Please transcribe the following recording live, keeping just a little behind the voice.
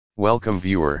Welcome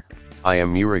viewer, I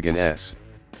am Murugan S.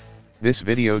 This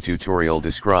video tutorial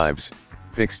describes,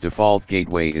 fix default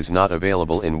gateway is not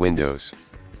available in Windows.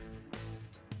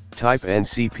 Type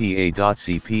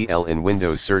ncpa.cpl in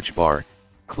Windows search bar,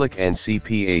 click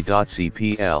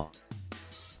ncpa.cpl.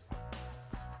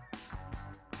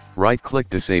 Right-click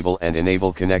Disable and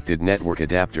enable Connected Network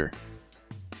Adapter.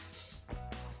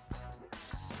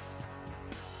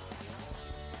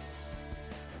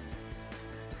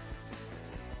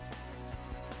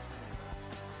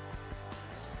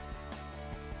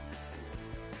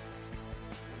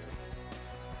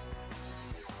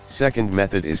 Second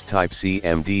method is type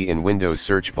CMD in Windows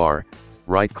search bar,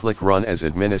 right-click Run as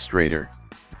Administrator.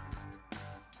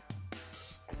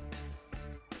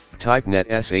 Type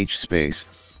netsh space,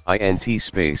 int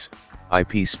space,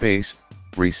 ip space,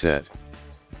 reset.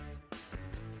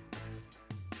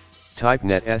 Type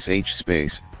netsh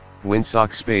space,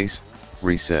 winsock space,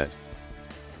 reset.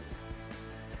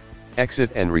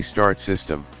 Exit and restart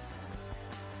system.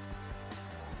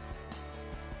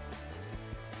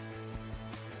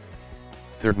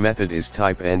 Third method is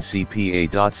type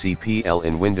ncpa.cpl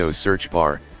in Windows search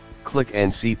bar, click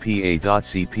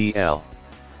ncpa.cpl.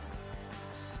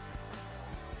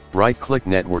 Right-click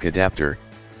Network Adapter,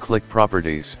 click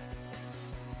Properties.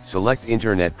 Select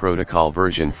Internet Protocol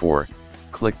version 4,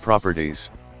 click Properties.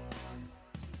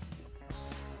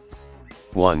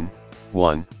 1,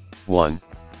 1, 1,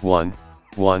 1,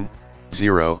 1,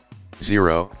 0,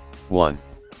 0, 1.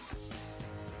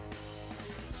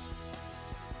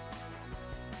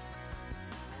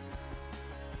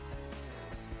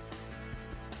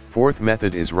 Fourth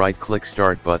method is right-click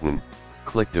Start button,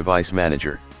 click Device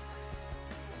Manager.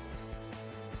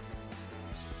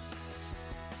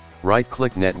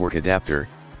 Right-click Network Adapter,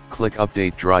 click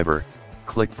Update Driver,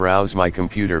 click Browse My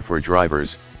Computer for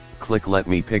drivers, click Let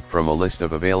me pick from a list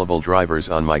of available drivers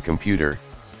on my computer,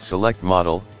 select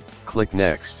Model, click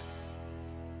Next.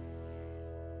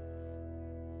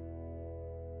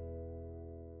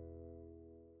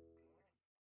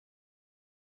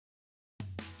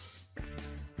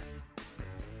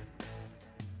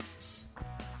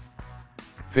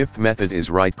 Fifth method is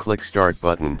right-click Start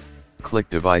button, click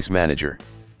Device Manager.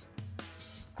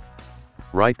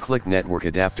 Right-click Network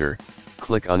Adapter,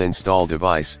 click Uninstall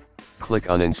Device, click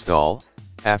Uninstall,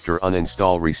 after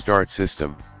uninstall restart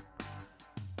system.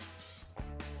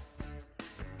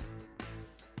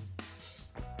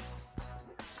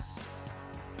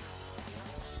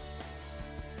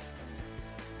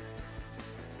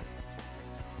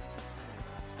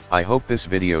 I hope this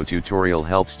video tutorial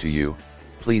helps to you.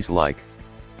 Please like,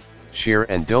 share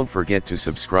and don't forget to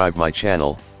subscribe my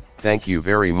channel. Thank you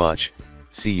very much.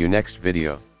 See you next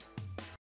video.